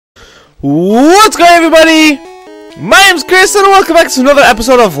What's going on, everybody? My name's Chris and welcome back to another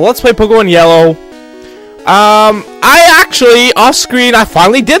episode of Let's Play Pokemon Yellow. I actually, off screen, I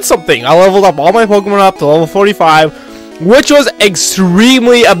finally did something. I leveled up all my Pokemon up to level 45, which was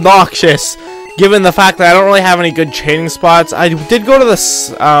extremely obnoxious, given the fact that I don't really have any good training spots. I did go to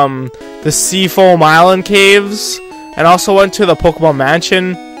the Seafoam Island caves, and also went to the Pokemon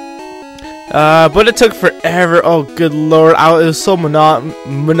Mansion. But it took forever. Oh, good lord. It was so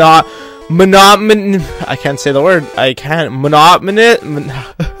I can't say the word. I can't. Monotonous?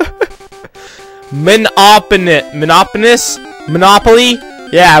 Monopoly?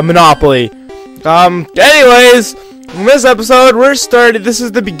 Yeah, Monopoly. Anyways, in this episode, we're started. This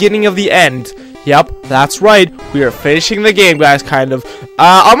is the beginning of the end. Yep, that's right. We are finishing the game, guys, kind of.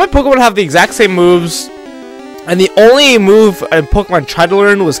 All my Pokemon have the exact same moves. And the only move a Pokemon tried to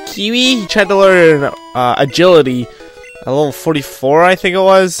learn was Kiwi. He tried to learn Agility at level 44, I think it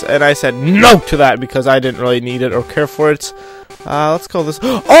was. And I said no to that because I didn't really need it or care for it. Let's call this.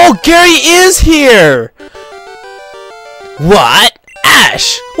 Oh, Gary is here! What?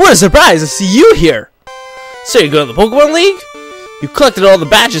 Ash! What a surprise to see you here! So you go to the Pokemon League? You collected all the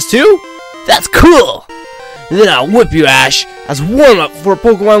badges too? That's cool! And then I'll whip you, Ash, as warm-up for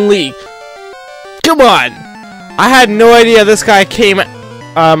Pokemon League. Come on! I had no idea this guy came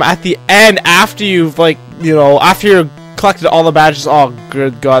at the end after you've, like, you know, after you collected all the badges. Oh,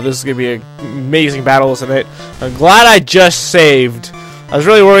 good god, this is gonna be an amazing battle, isn't it? I'm glad I just saved. I was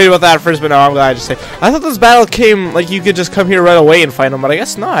really worried about that at first, but no, I'm glad I just saved. I thought this battle came, like, you could just come here right away and fight him, but I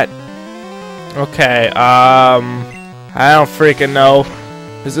guess not. Okay, I don't freaking know.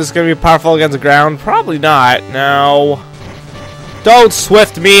 Is this gonna be powerful against the ground? Probably not. No. Don't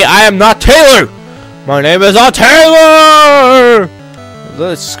swift me, I am not Taylor! My name is Taylor!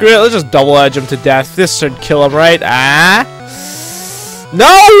 Screw it, let's just double edge him to death. This should kill him, right? Ah?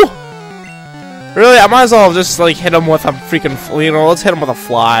 No! Really, I might as well just, like, hit him with a freaking, you know, let's hit him with a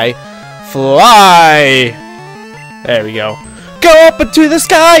fly. Fly! There we go. Go up into the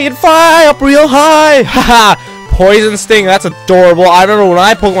sky and fly up real high! Haha! Poison Sting, that's adorable. I remember when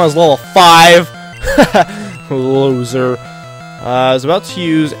I Pokemon was level 5. Loser. I was about to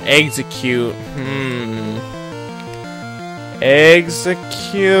use Execute.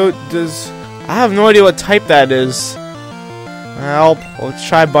 Execute does. I have no idea what type that is. Well, let's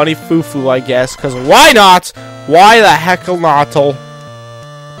try Bunny Fufu, I guess. Because why not? Why the heck not?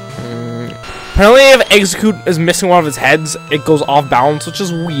 Apparently, if Execute is missing one of his heads, it goes off balance, which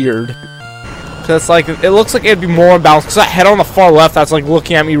is weird. Because like it looks like it'd be more unbalanced. Because that head on the far left, that's like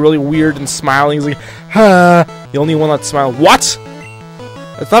looking at me really weird and smiling. He's like, ha! The only one that's smiling. What?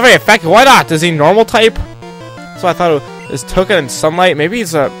 It's not very effective. Why not? Is he normal type? So I thought it was token in sunlight. Maybe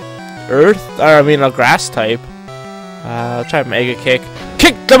he's a earth, or I mean a grass type. I'll try Mega Kick.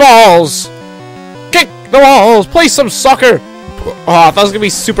 Kick the balls! Kick the balls! Play some soccer! Oh, I thought it was gonna be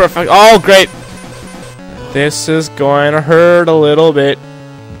super effective. Oh, great! This is going to hurt a little bit.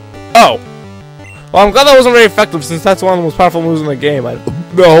 Oh. Well, I'm glad that wasn't very effective since that's one of the most powerful moves in the game.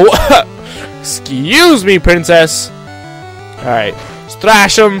 No. Excuse me, princess. Alright.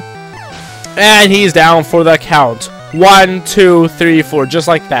 Thrash him. And he's down for the count. 1, 2, 3, 4. Just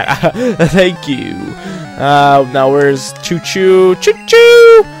like that. Thank you. Now where's Choo Choo? Choo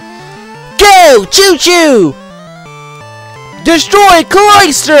Choo! Go! Choo Choo! Destroy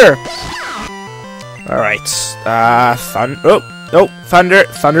Cloyster! Alright. Thunder.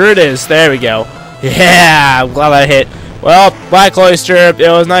 Thunder it is. There we go. Yeah! I'm glad I hit. Well, bye Cloyster. It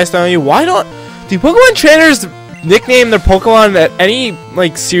was nice knowing you. Why don't... Do Pokemon trainers nickname their Pokemon at any,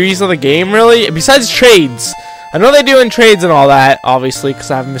 like, series of the game, really? Besides trades. I know they do in trades and all that, obviously,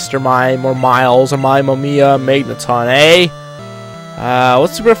 because I have Mr. Mime, or Miles, or Mimomia, Magneton, eh?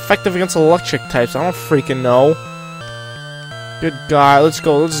 What's super effective against electric types? I don't freaking know. Good God, let's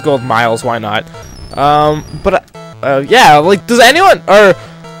just go with Miles, why not? Yeah, like, does anyone, or,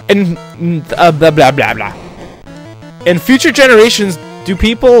 blah, blah, blah, blah. In future generations, do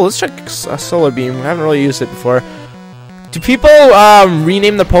people, let's check Solar Beam, I haven't really used it before. Do people,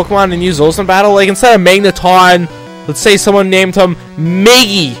 rename their Pokemon and use those in battle? Like, instead of Magneton, let's say someone named him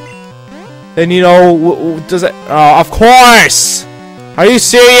Maggie. Then, you know, does it, of course! Are you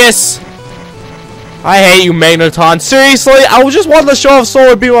serious? I hate you, Magneton. Seriously? I just want to show off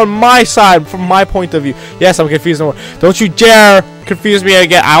Solar Beam on my side, from my point of view. Yes, I'm confused no more. Don't you dare confuse me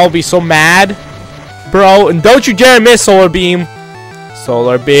again. I will be so mad. Bro, and don't you dare miss Solar Beam.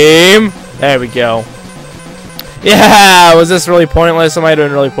 Solar Beam. There we go. Yeah, was this really pointless? Am I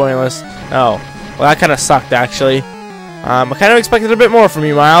doing really pointless? No. Well, that kind of sucked, actually. I kind of expected a bit more from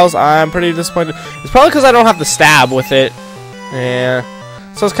you, Miles. I'm pretty disappointed. It's probably because I don't have the stab with it. Yeah.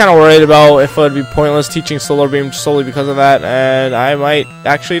 So I was kind of worried about if it would be pointless teaching Solar Beam solely because of that, and I might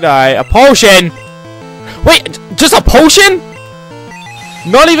actually die. A potion! Wait, just a potion?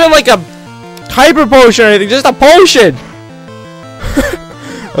 Not even like a hyper potion or anything, just a potion!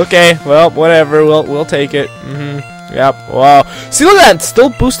 Okay, well, whatever, we'll take it. Yep, wow. See, look at that, still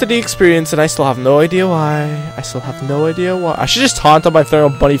boosted the experience, and I still have no idea why. I should just taunt him by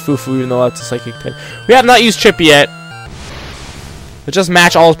throwing a bunny foo-foo, even though that's a psychic type. We have not used Chippy yet. Let's just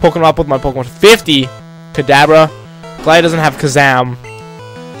match all his Pokemon up with my Pokemon. 50! Kadabra. Glad he doesn't have Kazam.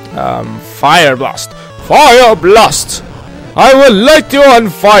 Fire Blast. Fire Blast! I will light you on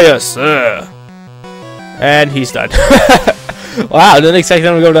fire, sir! And he's done. Wow, didn't expect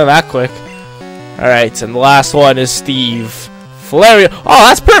him to go down that quick. Alright, and the last one is Steve. Flareon. Oh,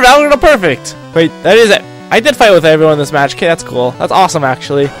 that's perfect. That was perfect. Wait, that is it. I did fight with everyone in this match. Okay, that's cool. That's awesome,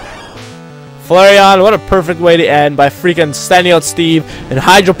 actually. Flareon, what a perfect way to end by freaking standing out Steve and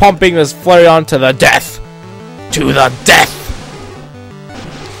hydro pumping this Flareon to the death. To the death.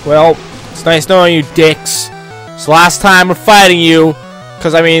 Well, it's nice knowing you, dicks. It's the last time we're fighting you.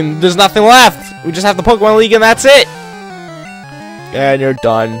 Because, I mean, there's nothing left. We just have the Pokemon League and that's it. And you're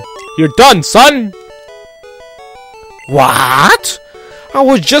done. You're done, son! What? I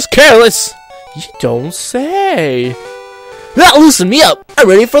was just careless. You don't say. That loosened me up. I'm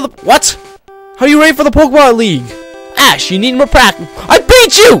ready for the... What? How are you ready for the Pokemon League? Ash, you need more practice. I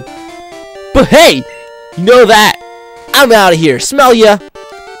beat you! But hey, you know that. I'm out of here. Smell ya.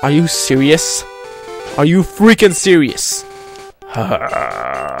 Are you serious? Are you freaking serious?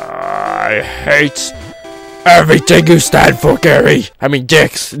 I hate... everything you stand for, Gary. I mean,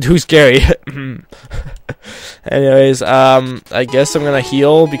 dicks. Who's Gary? Anyways, I guess I'm gonna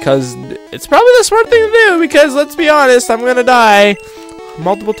heal because it's probably the smart thing to do. Because let's be honest, I'm gonna die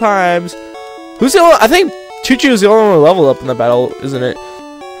multiple times. Who's the only? I think Choo-Choo's the only one leveled up in the battle, isn't it?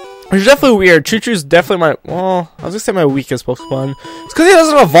 Which is definitely weird. Choo-Choo's definitely my. Well, I was gonna say my weakest Pokemon. It's because he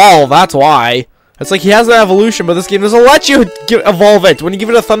doesn't evolve. That's why. It's like he has an evolution, but this game doesn't let you evolve it. When you give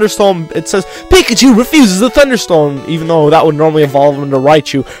it a Thunderstone, it says, Pikachu refuses the Thunderstone, even though that would normally evolve into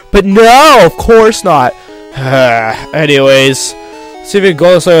Raichu. But no, of course not. Anyways, see if we can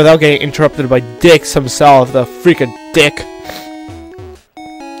go this way without getting interrupted by Dix himself, the freaking dick.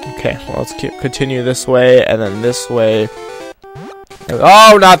 Okay, well, let's continue this way, and then this way.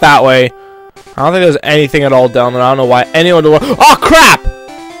 Oh, not that way. I don't think there's anything at all down there. I don't know why anyone would... Oh, crap!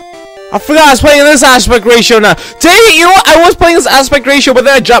 I forgot I was playing in this aspect ratio now. Dang it, you know what? I was playing this aspect ratio, but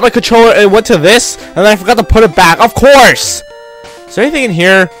then I dropped my controller and it went to this, and then I forgot to put it back. Of course! Is there anything in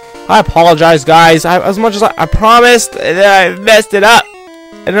here? I apologize, guys. As much as I promised, and then I messed it up.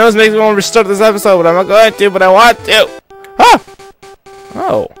 And it always makes me want to restart this episode, but I'm not going to, but I want to. Ah!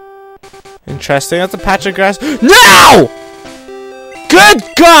 Oh. Interesting. That's a patch of grass. No! Good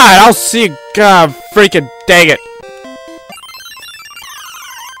God! I'll see you. God, freaking dang it.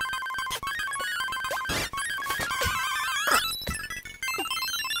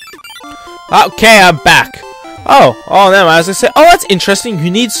 Okay, I'm back. Oh, no, I was gonna say, oh, that's interesting. You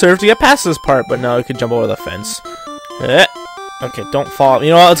need Surf to get past this part, but no, you can jump over the fence. Okay, don't fall. You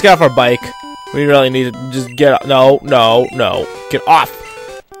know what? Let's get off our bike. We really need to just get off. No. Get off.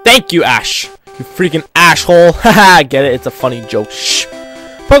 Thank you, Ash. You freaking asshole. Haha, get it? It's a funny joke. Shh.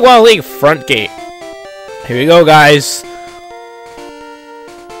 Pokemon League front gate. Here we go, guys.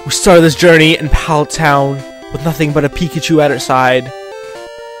 We started this journey in Pallet Town with nothing but a Pikachu at our side.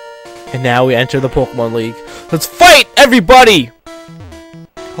 And now we enter the Pokemon League. Let's fight, everybody!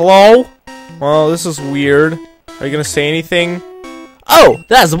 Hello? Well, this is weird. Are you gonna say anything? Oh,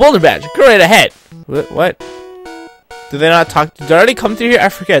 that's the Boulder Badge. Go right ahead. What? Did they not talk? Did I already come through here? I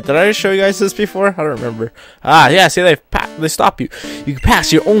forget. Did I just show you guys this before? I don't remember. Ah, yeah, see, they stop you. You can pass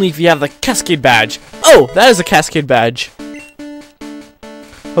here only if you have the Cascade Badge. Oh, that is a Cascade Badge.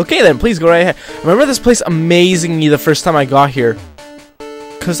 Okay, then, please go right ahead. I remember this place amazing me the first time I got here.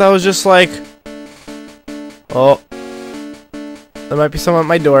 Because I was just like, oh, there might be someone at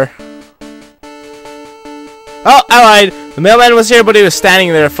my door. Oh, I lied. The mailman was here, but he was standing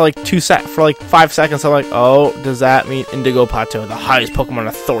there for like 5 seconds. I'm like, oh, does that mean Indigo Plateau, the highest Pokemon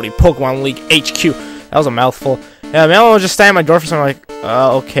authority, Pokemon League HQ? That was a mouthful. Yeah, the mailman was just standing at my door for something. I'm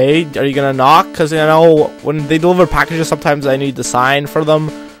like, okay, are you gonna knock? Because, you know, when they deliver packages, sometimes I need to sign for them.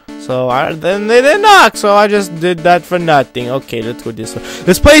 So then they didn't knock, so I just did that for nothing. Okay, let's go this way.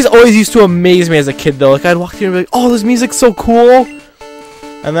 This place always used to amaze me as a kid, though. Like, I'd walk through and be like, oh, this music's so cool.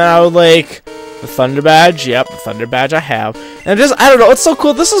 And then I would, like, the Thunder Badge. Yep, the Thunder Badge I have. And just, I don't know, it's so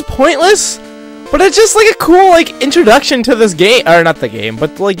cool. This is pointless, but it's just, like, a cool, like, introduction to this game. Or, not the game,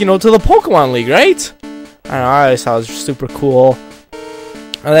 but, like, you know, to the Pokemon League, right? I don't know, I always thought it was super cool.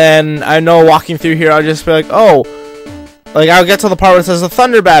 And then I know walking through here, I'll just be like, oh, like I'll get to the part where it says the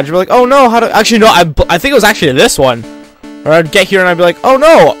Thunder Badge. I'll be like, oh no, how do actually no? I think it was actually this one. Or I'd get here and I'd be like, oh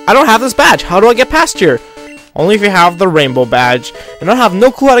no, I don't have this badge. How do I get past here? Only if you have the Rainbow Badge. And I have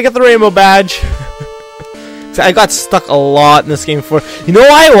no clue how to get the Rainbow Badge. I got stuck a lot in this game before. You know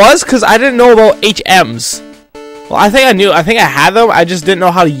why it was? Because I didn't know about HMs. Well, I think I knew. I think I had them. I just didn't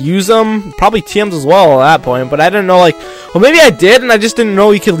know how to use them. Probably TMs as well at that point. But I didn't know, like... Well, maybe I did, and I just didn't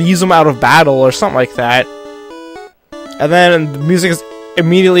know you could use them out of battle or something like that. And then the music is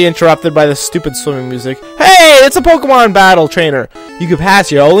immediately interrupted by the stupid swimming music. Hey, it's a Pokemon battle trainer. You can pass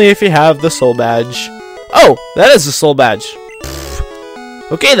here only if you have the Soul Badge. Oh, that is the Soul Badge.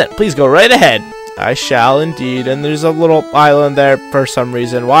 Pfft. Okay then, please go right ahead. I shall indeed. And there's a little island there for some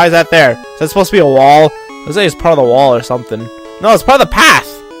reason. Why is that there? Is that supposed to be a wall? Let's say it's part of the wall or something. No, it's part of the path.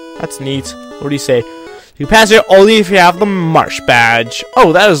 That's neat. What do you say? You pass here only if you have the Marsh Badge.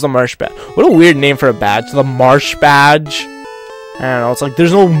 Oh, that is the Marsh Badge. What a weird name for a badge. The Marsh Badge. I don't know. It's like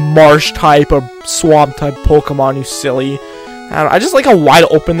there's no marsh type or swamp type Pokemon, you silly. I don't know. I just like how wide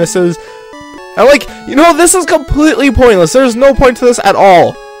open this is. I like, you know, this is completely pointless. There's no point to this at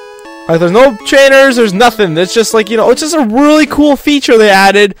all. Like, there's no trainers, there's nothing. It's just like, you know, it's just a really cool feature they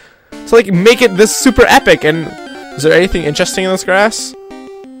added to, like, make it this super epic. And is there anything interesting in this grass?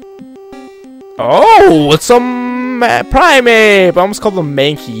 Oh, it's some Primeape. I almost called them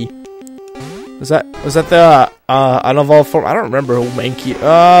Mankey. Was that the unevolved form? I don't remember who Mankey.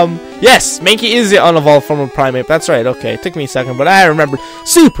 Yes, Mankey is the unevolved form of Primeape. That's right. Okay, it took me a second, but I remember.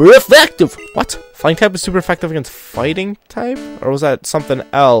 Super effective. What? Flying type is super effective against fighting type, or was that something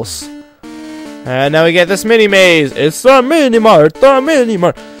else? And now we get this mini maze. It's the mini mart.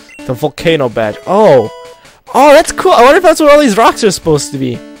 The volcano badge. Oh, that's cool. I wonder if that's what all these rocks are supposed to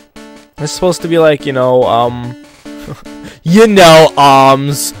be. It's supposed to be like, you know,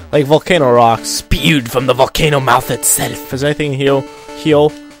 like volcano rocks spewed from the volcano mouth itself. Is there anything heal?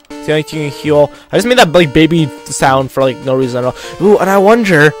 Is there anything heal? I just made that like baby sound for like no reason at all. Ooh, and I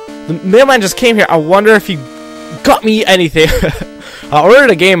wonder, the mailman just came here. I wonder if he got me anything. I ordered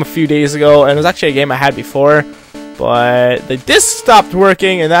a game a few days ago, and it was actually a game I had before, but the disc stopped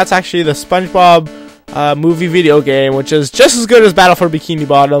working, and that's actually the SpongeBob movie video game, which is just as good as Battle for Bikini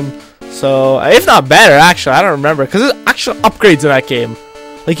Bottom. So, if not better, actually, I don't remember, because there's actual upgrades in that game.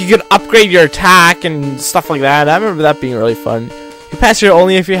 Like, you can upgrade your attack and stuff like that. I remember that being really fun. You pass here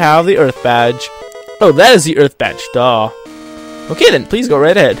only if you have the Earth Badge. Oh, that is the Earth Badge, duh. Okay then, please go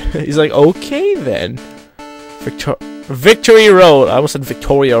right ahead. He's like, okay then. Victory Road. I almost said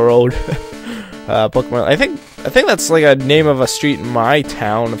Victoria Road. Pokemon. I think that's like a name of a street in my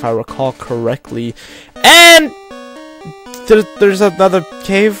town, if I recall correctly. And there's another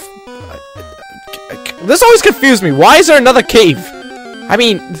cave. This always confused me. Why is there another cave? I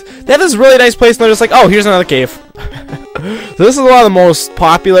mean, they have this really nice place, and they're just like, oh, here's another cave. So this is one of the most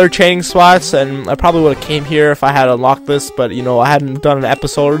popular training spots, and I probably would have came here if I had unlocked this, but, you know, I hadn't done an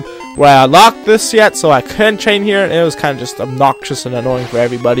episode where I unlocked this yet, so I couldn't train here, and it was kind of just obnoxious and annoying for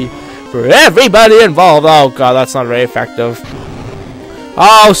everybody. For everybody involved. Oh, God, that's not very effective.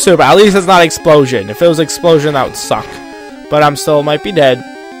 Oh, super. At least it's not explosion. If it was explosion, that would suck. But I'm still might be dead.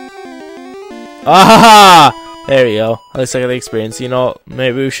 Ah! There we go. At least I got the experience. You know,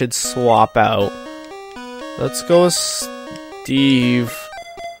 maybe we should swap out. Let's go with Steve.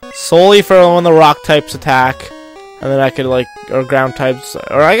 Solely for when the rock types attack. And then I could, like, or ground types,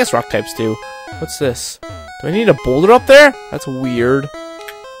 or I guess rock types too. What's this? Do I need a boulder up there? That's weird.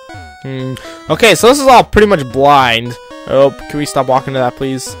 Okay, so this is all pretty much blind. Oh, can we stop walking to that,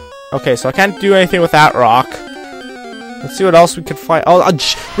 please? Okay, so I can't do anything with that rock. Let's see what else we could find. Oh,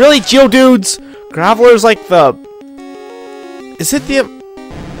 really, Geodudes? Graveler's like the... Is it the...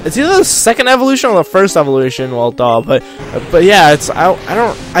 It's either the second evolution or the first evolution. Well, duh, but yeah, it's...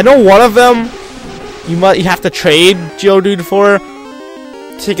 I know one of them you have to trade Geodude for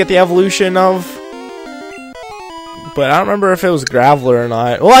to get the evolution of. But I don't remember if it was Graveler or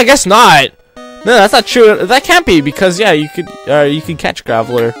not. Well, I guess not. No, that's not true. That can't be, because yeah, you could catch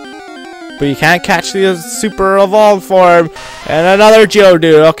Graveler, but you can't catch the super evolved form. And another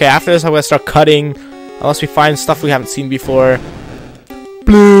Geodude. Okay, after this I'm gonna start cutting, unless we find stuff we haven't seen before.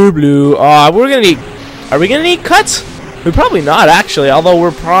 Blue. Oh, we're gonna need. Are we gonna need cuts? We're probably not, actually. Although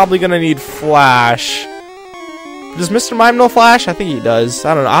we're probably gonna need Flash. Does Mr. Mime know Flash? I think he does.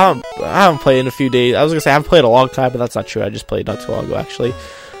 I don't know. I haven't played in a few days. I was gonna say I haven't played in a long time, but that's not true. I just played not too long ago, actually.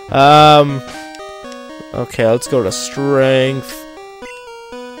 Okay, let's go to Strength.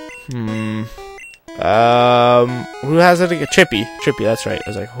 Who has it again? Chippy, that's right. I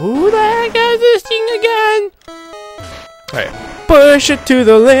was like, who the heck has this thing again? Alright. Push it to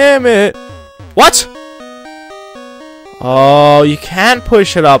the limit. What? Oh, you can't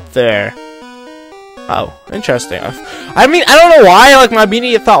push it up there. Oh, interesting. I mean, I don't know why. Like, my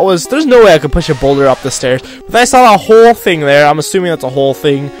immediate thought was, there's no way I could push a boulder up the stairs. But then I saw a whole thing there. I'm assuming that's a whole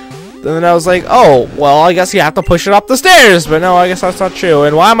thing. And then I was like, oh, well, I guess you have to push it up the stairs. But no, I guess that's not true.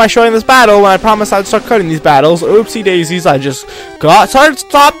 And why am I showing this battle when I promised I'd start cutting these battles? Oopsie daisies. I just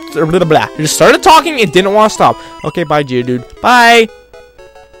stopped. Blah, blah, blah. I just started talking and didn't want to stop. Okay, bye, dude. Bye.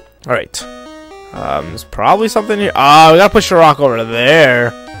 Alright. There's probably something here. Oh, we gotta push the rock over there.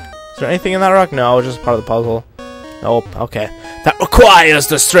 Is there anything in that rock? No, it's just part of the puzzle. Nope. Okay. That requires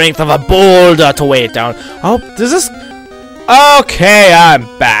the strength of a boulder to weigh it down. Oh, does this... Okay,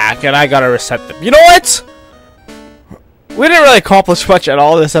 I'm back, and I gotta reset them. You know what? We didn't really accomplish much at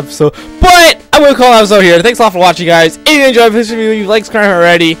all this episode, but I'm gonna call the episode here. Thanks a lot for watching, guys. If you enjoyed this video, leave likes, comment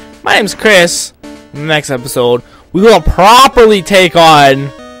already. My name's Chris. In the next episode, we will properly take on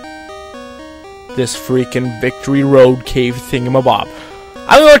this freaking Victory Road cave thingamabob.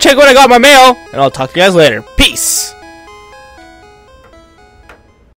 I'm gonna go check what I got in my mail, and I'll talk to you guys later. Peace!